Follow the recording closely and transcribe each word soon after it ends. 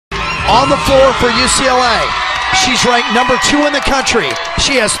on the floor for UCLA. She's ranked number 2 in the country.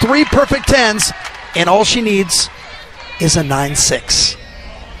 She has 3 perfect 10s, and all she needs is a 9-6.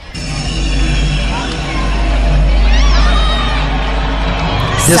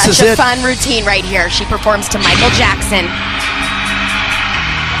 This is such a fun routine right here. She performs to Michael Jackson.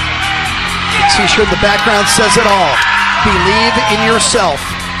 The t-shirt in the background says it all. Believe in yourself.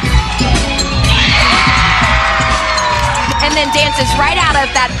 And then dances right out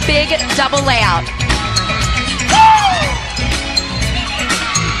of that big double layout.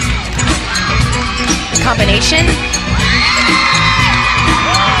 Combination.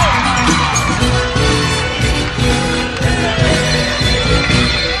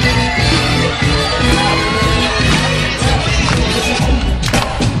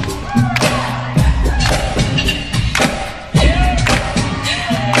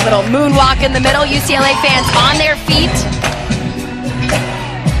 Little moonwalk in the middle. UCLA fans on their feet.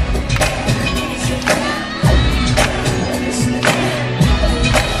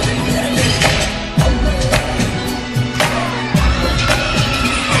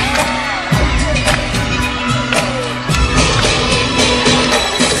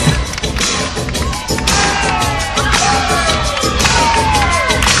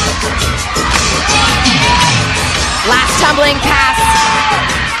 Last tumbling pass.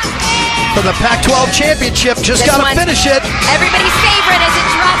 For the Pac-12 championship, just got to finish it. Everybody's favorite as it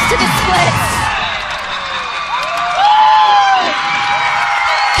drops to the splits.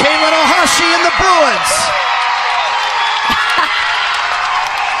 Katelyn Ohashi and the Bruins